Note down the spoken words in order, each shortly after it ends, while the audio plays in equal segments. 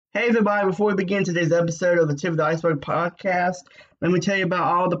Hey everybody, before we begin today's episode of the Tip of the Iceberg podcast, let me tell you about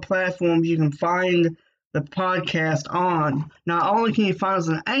all the platforms you can find the podcast on. Not only can you find us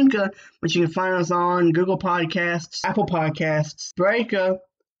on Anchor, but you can find us on Google Podcasts, Apple Podcasts, Breaker,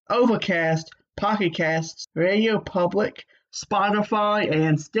 Overcast, Pocket Casts, Radio Public, Spotify,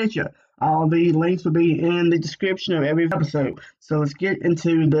 and Stitcher. All the links will be in the description of every episode. So let's get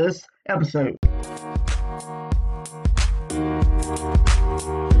into this episode.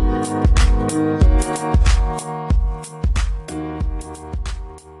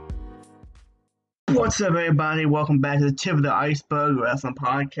 What's up, everybody? Welcome back to the Tip of the Iceberg Wrestling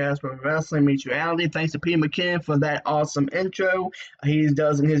Podcast, where wrestling meets reality. Thanks to Peter McKinnon for that awesome intro he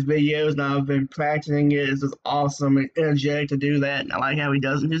does in his videos, and I've been practicing it. It's just awesome and energetic to do that, and I like how he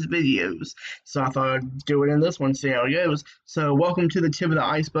does in his videos. So I thought I'd do it in this one, see how it goes. So welcome to the Tip of the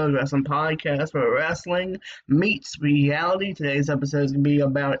Iceberg Wrestling Podcast, where wrestling meets reality. Today's episode is going to be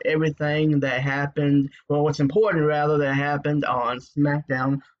about everything that happened, well, what's important, rather, that happened on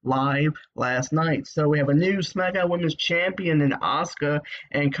SmackDown Live last night. So we have a new SmackDown Women's Champion in Asuka,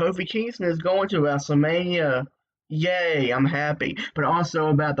 and Kofi Kingston is going to WrestleMania. Yay, I'm happy. But also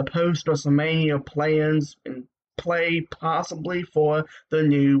about the post-WrestleMania plans and play possibly for the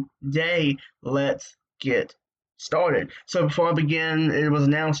new day. Let's get started. So before I begin, it was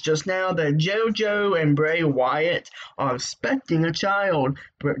announced just now that JoJo and Bray Wyatt are expecting a child.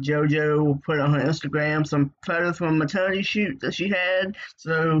 JoJo put on her Instagram some photos from a maternity shoot that she had,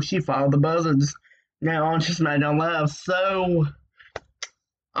 so she followed the buzzards. Now on to SmackDown Live. So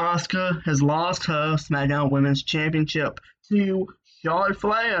Asuka has lost her SmackDown Women's Championship to Charlotte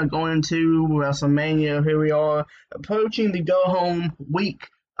Flair going to WrestleMania. Here we are approaching the go-home week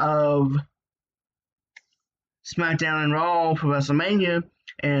of SmackDown and Raw for WrestleMania,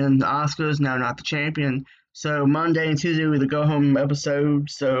 and Asuka's now not the champion. So Monday and Tuesday were the go-home episode,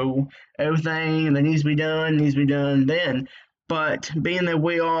 so everything that needs to be done then. But being that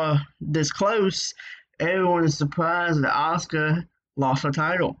we are this close, everyone is surprised that Asuka lost her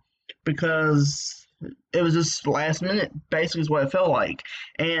title, because it was just last minute, basically is what it felt like.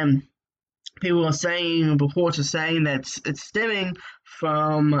 And people are saying, reports are saying that it's stemming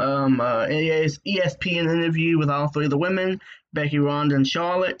from ESPN interview with all three of the women, Becky, Ronda, and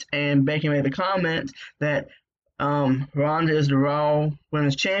Charlotte, and Becky made the comment that Ronda is the Raw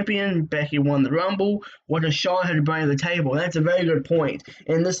Women's Champion, Becky won the Rumble. What does Charlotte have to bring to the table? That's a very good point.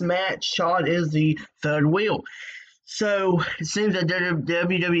 In this match, Charlotte is the third wheel. So it seems that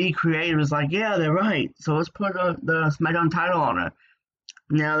WWE creative is like, yeah, they're right. So let's put the SmackDown title on her.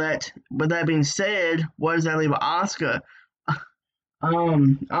 Now with that being said, what does that leave Asuka?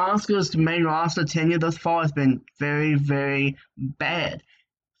 Asuka's main roster tenure thus far has been very, very bad.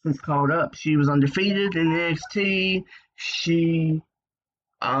 Since called up, she was undefeated in NXT. She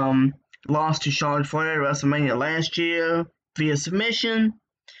lost to Charlotte Flair at WrestleMania last year via submission,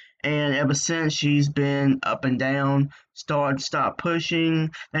 and ever since she's been up and down, stop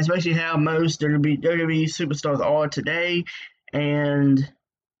pushing. That's basically how most WWE superstars are today, and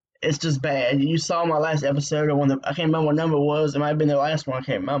it's just bad. You saw my last episode of I can't remember what number it was. It might have been the last one. I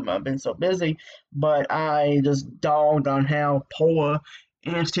can't remember. I've been so busy. But I just dogged on how poor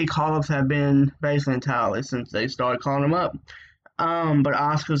NXT call-ups have been basically entirely since they started calling them up. But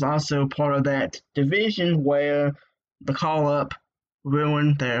Asuka's also part of that division where the call-up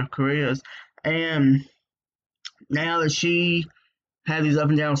ruined their careers. And now that she had these up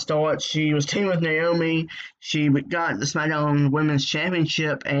and down starts, she was teaming with Naomi. She got the SmackDown Women's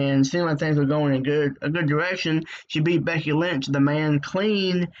Championship, and seemed like things were going in a good direction. She beat Becky Lynch, the man,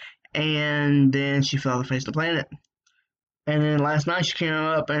 clean, and then she fell to face the planet. And then last night she came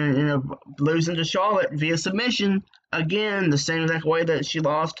up and ended up losing to Charlotte via submission. Again, the same exact way that she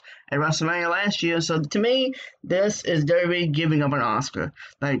lost at WrestleMania last year. So to me, this is WWE giving up on Asuka.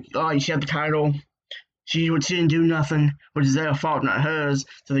 Like, oh, she had the title. She didn't do nothing, which is their fault, not hers.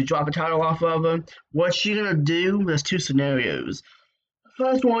 So they drop a title off of her. What's she going to do? There's two scenarios. The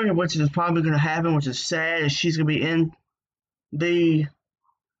first one, which is probably going to happen, which is sad, is she's going to be in the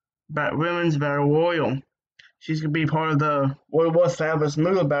Women's Battle Royal. She's going to be part of it was Fabulous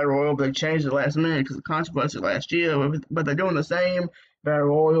Moolah Battle Royal, but they changed it last minute because of controversy last year. But they're doing the same Battle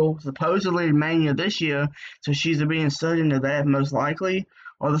Royal, supposedly Mania this year, so she's going to be inserted into that most likely.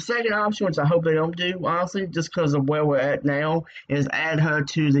 Or the second option, which I hope they don't do, honestly, just because of where we're at now, is add her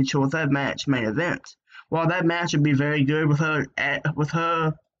to the Triple Threat match main event. While that match would be very good with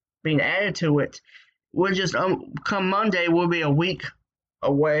her being added to it, we're just come Monday, we'll be a week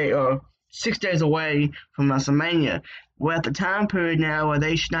away, or 6 days away from WrestleMania. We're at the time period now where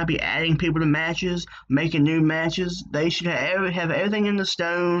they should not be adding people to matches, making new matches. They should have everything in the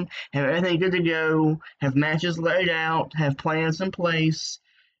stone, have everything good to go, have matches laid out, have plans in place,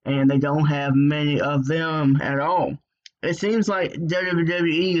 and they don't have many of them at all. It seems like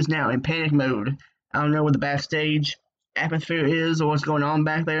WWE is now in panic mode. I don't know what the backstage atmosphere is or what's going on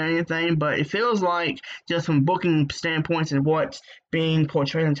back there or anything, but it feels like just from booking standpoints and what's being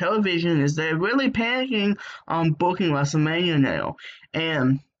portrayed on television is they're really panicking on booking WrestleMania now.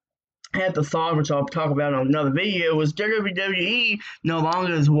 And I had the thought, which I'll talk about on another video, was WWE no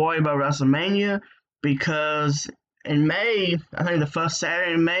longer is worried about WrestleMania because in May, I think the first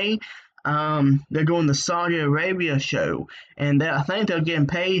Saturday in May, they're doing the Saudi Arabia show, and I think they're getting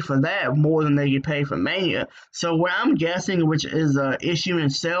paid for that more than they get paid for Mania. So what I'm guessing, which is an issue in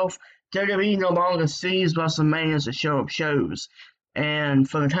itself, WWE no longer sees WrestleMania as a show of shows. And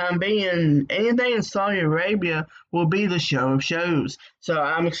for the time being, anything in Saudi Arabia will be the show of shows. So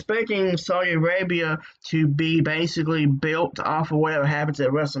I'm expecting Saudi Arabia to be basically built off of whatever happens at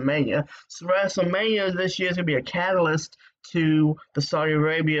WrestleMania. So WrestleMania this year is going to be a catalyst to the Saudi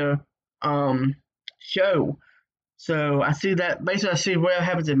Arabia show. So I see that basically I see whatever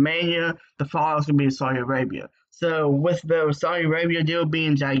happens in Mania, the fall is going to be Saudi Arabia. So with the Saudi Arabia deal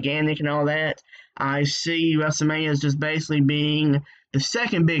being gigantic and all that, I see WrestleMania as just basically being the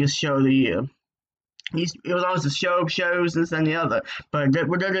second biggest show of the year. It was always a show of shows, this and the other. But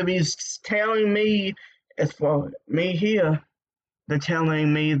what WWE's telling me, as for me here, they're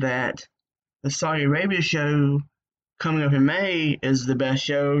telling me that the Saudi Arabia show coming up in May is the best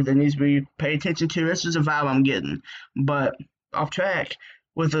show that needs to be paid attention to. This is a vibe I'm getting. But off track,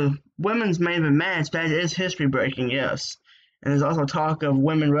 with the women's main event match, that is history breaking, yes. And there's also talk of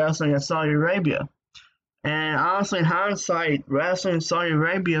women wrestling in Saudi Arabia. And honestly, in hindsight, wrestling in Saudi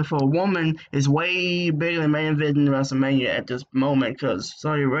Arabia for a woman is way bigger than main event in WrestleMania at this moment because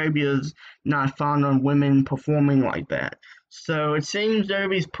Saudi Arabia is not fond of women performing like that. So it seems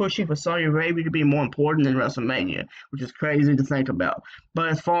everybody's pushing for Saudi Arabia to be more important than WrestleMania, which is crazy to think about. But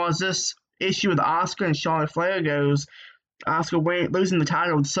as far as this issue with Asuka and Charlotte Flair goes, Asuka losing the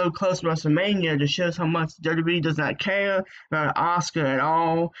title so close to WrestleMania just shows how much WWE does not care about Asuka at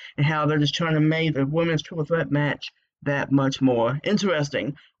all and how they're just trying to make the women's triple threat match that much more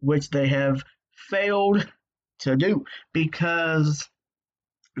interesting, which they have failed to do because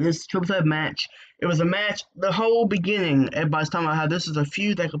this triple threat match, it was a match, the whole beginning, everybody's talking about how this is a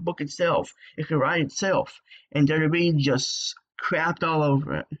feud that could book itself, it could write itself, and WWE just crapped all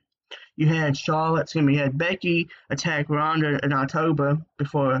over it. You had you had Becky attack Ronda in October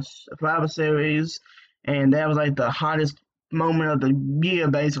before Survivor Series, and that was like the hottest moment of the year,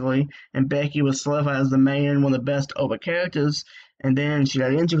 basically. And Becky was solidified as the main, one of the best over characters. And then she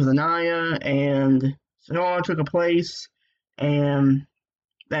got injured with Nia, and Sonora took her place, and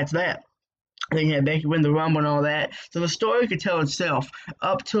that's that. Then you had Becky win the Rumble and all that. So the story could tell itself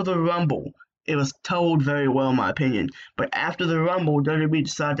up to the Rumble. It was told very well, in my opinion. But after the Rumble, WWE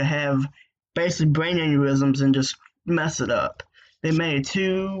decided to have basically brain aneurysms and just mess it up. They made it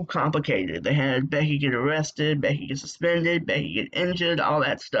too complicated. They had Becky get arrested, Becky get suspended, Becky get injured, all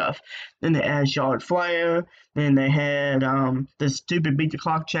that stuff. Then they added Charlotte Flair. Then they had this stupid beat the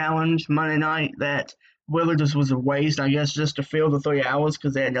clock challenge Monday night that Willard just was a waste, I guess, just to fill the 3 hours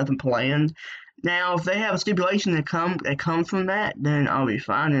because they had nothing planned. Now, if they have a stipulation that comes from that, then I'll be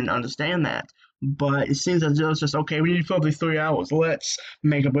fine and understand that. But it seems as though it's just, okay, we need to fill these 3 hours. Let's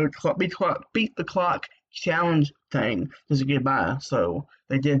make a beat the clock challenge thing just to get by. So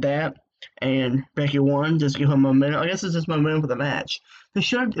they did that, and Becky won just to give her momentum. I guess it's just momentum for the match. They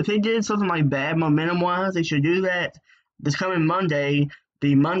should, if they did something like that momentum-wise, they should do that this coming Monday,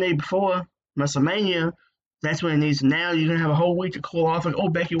 the Monday before WrestleMania. That's what it needs. Now you're going to have a whole week to cool off. Like, oh,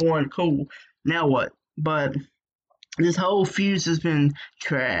 Becky won, cool. Now what? But this whole fuse has been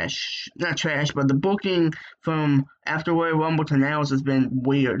trash. Not trash, but the booking from after Royal Rumble to now has been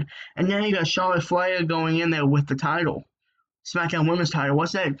weird. And now you got Charlotte Flair going in there with the title. SmackDown Women's title.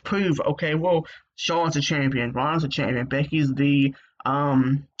 What's that prove? Okay, well, Charlotte's a champion. Ronda's a champion. Becky's the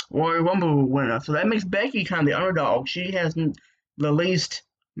Royal Rumble winner. So that makes Becky kind of the underdog. She has the least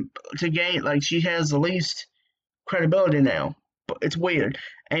to gain. Like, she has the least credibility now. But it's weird.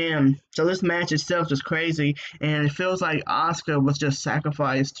 And so this match itself is crazy, and it feels like Asuka was just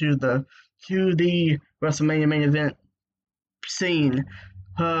sacrificed to the WrestleMania main event scene.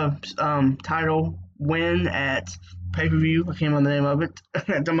 Her title win at pay-per-view, I can't remember the name of it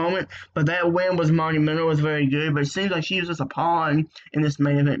at the moment, but that win was monumental, was very good, but it seems like she was just a pawn in this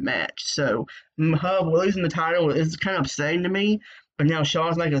main event match. So her losing the title is kind of upsetting to me, but now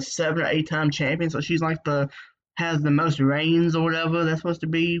Charlotte's like a 7 or 8 time champion, so she's like has the most reigns or whatever that's supposed to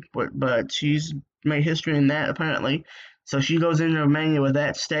be. But she's made history in that apparently. So she goes into Romania with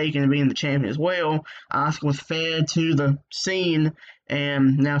that stake and being the champion as well. Asuka was fed to the scene,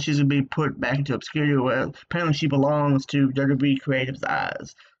 and now she's gonna be put back into obscurity where apparently she belongs to WWE Creative's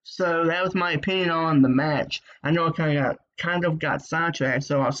eyes. So that was my opinion on the match. I know I kind of got sidetracked,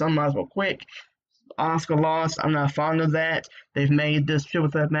 so I summarized real quick. Asuka lost. I'm not fond of that. They've made this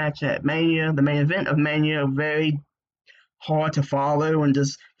triple threat match at Mania, the main event of Mania, very hard to follow and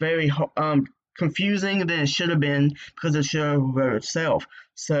just very confusing than it should have been because the show wrote itself.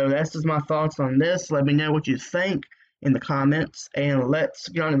 So that's just my thoughts on this. Let me know what you think in the comments, and let's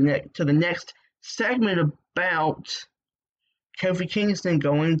go on to the next segment about Kofi Kingston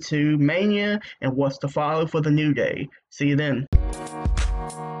going to Mania and what's to follow for the New Day. See you then.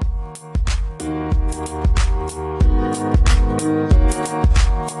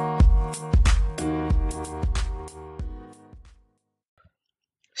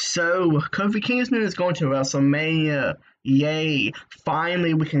 So, Kofi Kingston is going to WrestleMania. Yay.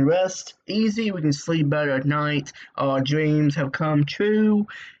 Finally, we can rest easy. We can sleep better at night. Our dreams have come true.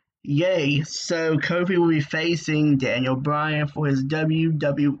 Yay. So, Kofi will be facing Daniel Bryan for his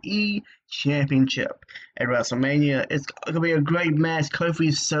WWE Championship at WrestleMania. It's going to be a great match. Kofi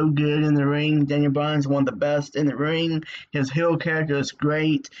is so good in the ring. Daniel Bryan's one of the best in the ring. His heel character is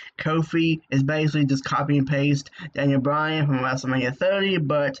great. Kofi is basically just copy and paste Daniel Bryan from WrestleMania 30,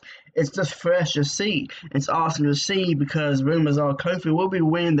 but it's just fresh to see. It's awesome to see because rumors are Kofi will be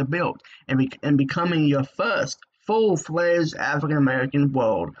winning the belt and becoming your first full-fledged African-American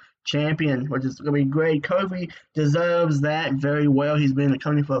world champion, which is going to be great. Kofi deserves that very well. He's been in the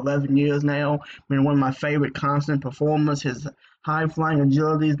company for 11 years now. Been one of my favorite constant performers. His high-flying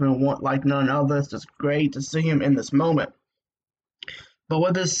agility has been one like none other. It's just great to see him in this moment. But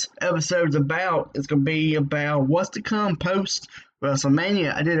what this episode is about is going to be about what's to come post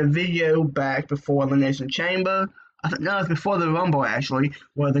WrestleMania. I did a video back before Elimination Chamber. No, it's before the Rumble actually,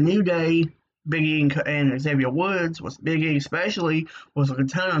 where the New Day, Big E and Xavier Woods, was Big E especially, was a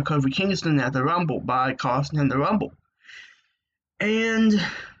contender on Kofi Kingston at the Rumble by costing him the Rumble. And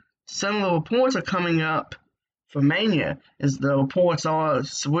some of the reports are coming up for Mania. As the reports are,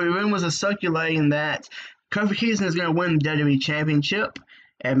 rumors are circulating that Kofi Kingston is going to win the WWE Championship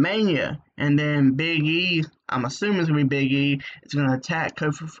at Mania, and then Big E, I'm assuming it's going to be Big E, is going to attack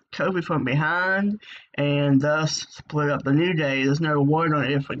Kofi from behind and thus split up the New Day. There's no word on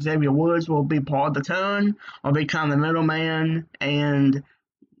if Xavier Woods will be part of the turn or be kind of the middleman, and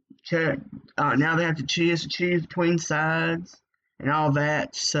now they have to choose between sides and all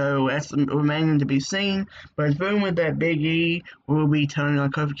that, so that's remaining to be seen. But it's rumored that Big E will be turning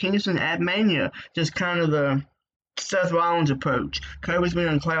on Kofi Kingston at Mania, just kind of the Seth Rollins approach. Kofi's been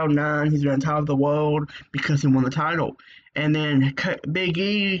on cloud 9. He's been on top of the world because he won the title. And then Big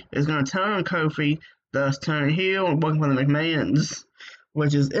E is going to turn on Kofi, thus turning heel and working for the McMahons,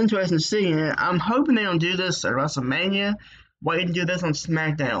 which is interesting to see. And I'm hoping they don't do this at WrestleMania. Wait and do this on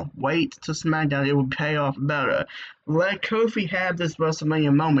SmackDown. Wait till SmackDown. It will pay off better. Let Kofi have this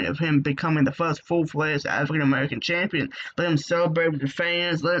WrestleMania moment of him becoming the first full-fledged African-American champion. Let him celebrate with the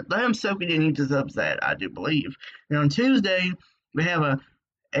fans. Let him soak it in. He deserves that, I do believe. And on Tuesday, we have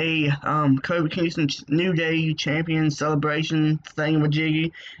a Kofi Kingston New Day champion celebration thing with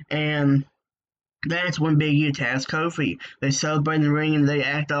Jiggy. And that's when Big E attacks Kofi. They celebrate in the ring and they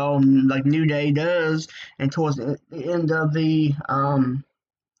act all like New Day does. And towards the end of the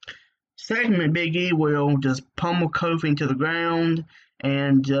segment, Big E will just pummel Kofi into the ground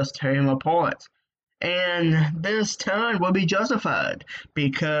and just tear him apart. And this turn will be justified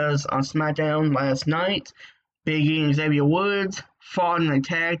because on SmackDown last night, Big E and Xavier Woods fought in a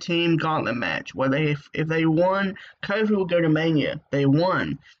tag team gauntlet match where if they won, Kofi will go to Mania. They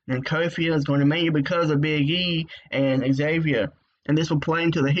won. And Kofi is going to Mania because of Big E and Xavier. And this will play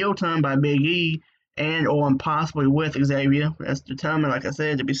into the heel turn by Big E and or possibly with Xavier. That's determined, like I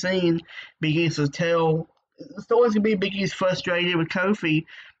said, to be seen. Big E will tell the story's going to be Big E's frustrated with Kofi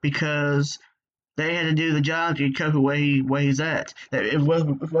because they had to do the job to get Kofi where he's at. If it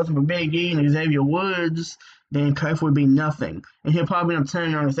wasn't for Big E and Xavier Woods, then Kofi would be nothing. And he'll probably end up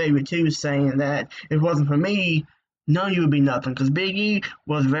turning on Xavier too, saying that if it wasn't for me, none of you would be nothing. Because Big E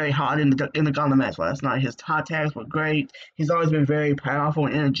was very hot in the gauntlet match last night. His hot tags were great. He's always been very powerful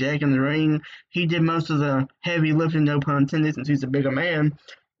and energetic in the ring. He did most of the heavy lifting, no pun intended, since he's a bigger man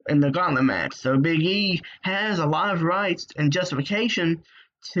in the gauntlet match. So Big E has a lot of rights and justification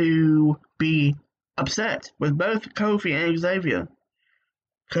to be upset with both Kofi and Xavier.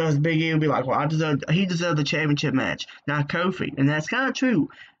 Because Big E would be like, well, he deserved the championship match, not Kofi. And that's kind of true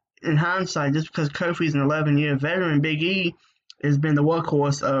in hindsight, just because Kofi's an 11-year veteran. Big E has been the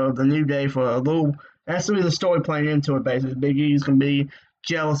workhorse of the New Day for a little. That's really the story playing into it, basically. Big E's going to be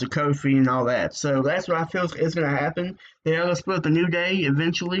jealous of Kofi and all that. So that's what I feel is going to happen. They're going to split the New Day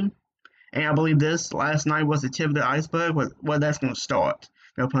eventually. And I believe this last night was the tip of the iceberg, where that's going to start.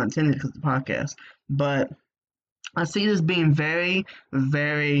 No pun intended, because of the podcast. But I see this being very,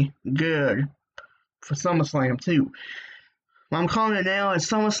 very good for SummerSlam, too. What I'm calling it now is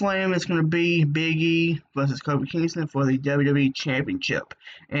SummerSlam is going to be Big E versus Kofi Kingston for the WWE Championship.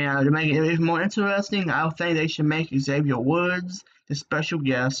 And to make it even more interesting, I think they should make Xavier Woods the special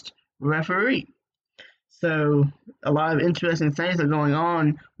guest referee. So a lot of interesting things are going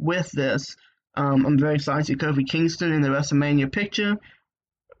on with this. I'm very excited to see Kofi Kingston in the WrestleMania picture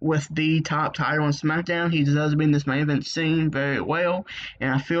with the top title on SmackDown. He deserves to be in this main event scene very well,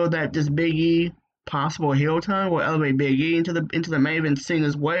 and I feel that this Big E possible heel turn will elevate Big E into the main event scene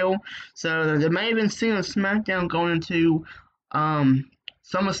as well. So the main event scene of SmackDown going into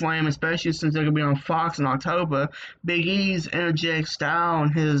SummerSlam, especially since they're gonna be on Fox in October, Big E's energetic style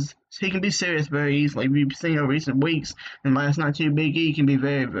and he can be serious very easily. We've seen in recent weeks, and last night too, Big E can be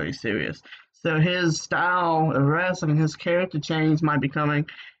very, very serious. So his style of wrestling, his character change might be coming.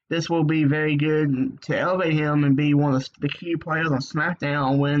 This will be very good to elevate him and be one of the key players on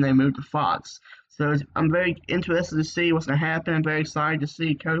SmackDown when they move to Fox. So I'm very interested to see what's going to happen. I'm very excited to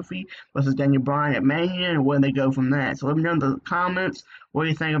see Kofi versus Daniel Bryan at Mania and where they go from that. So let me know in the comments what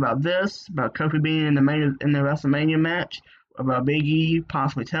you think about this, about Kofi being in the WrestleMania match, about Big E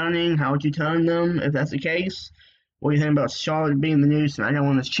possibly turning. How would you turn them if that's the case? What do you think about Charlotte being the new SmackDown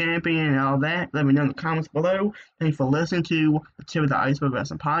Women's Champion and all that? Let me know in the comments below. Thanks for listening to the Tip of the Iceberg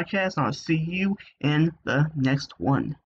Wrestling Podcast. I'll see you in the next one.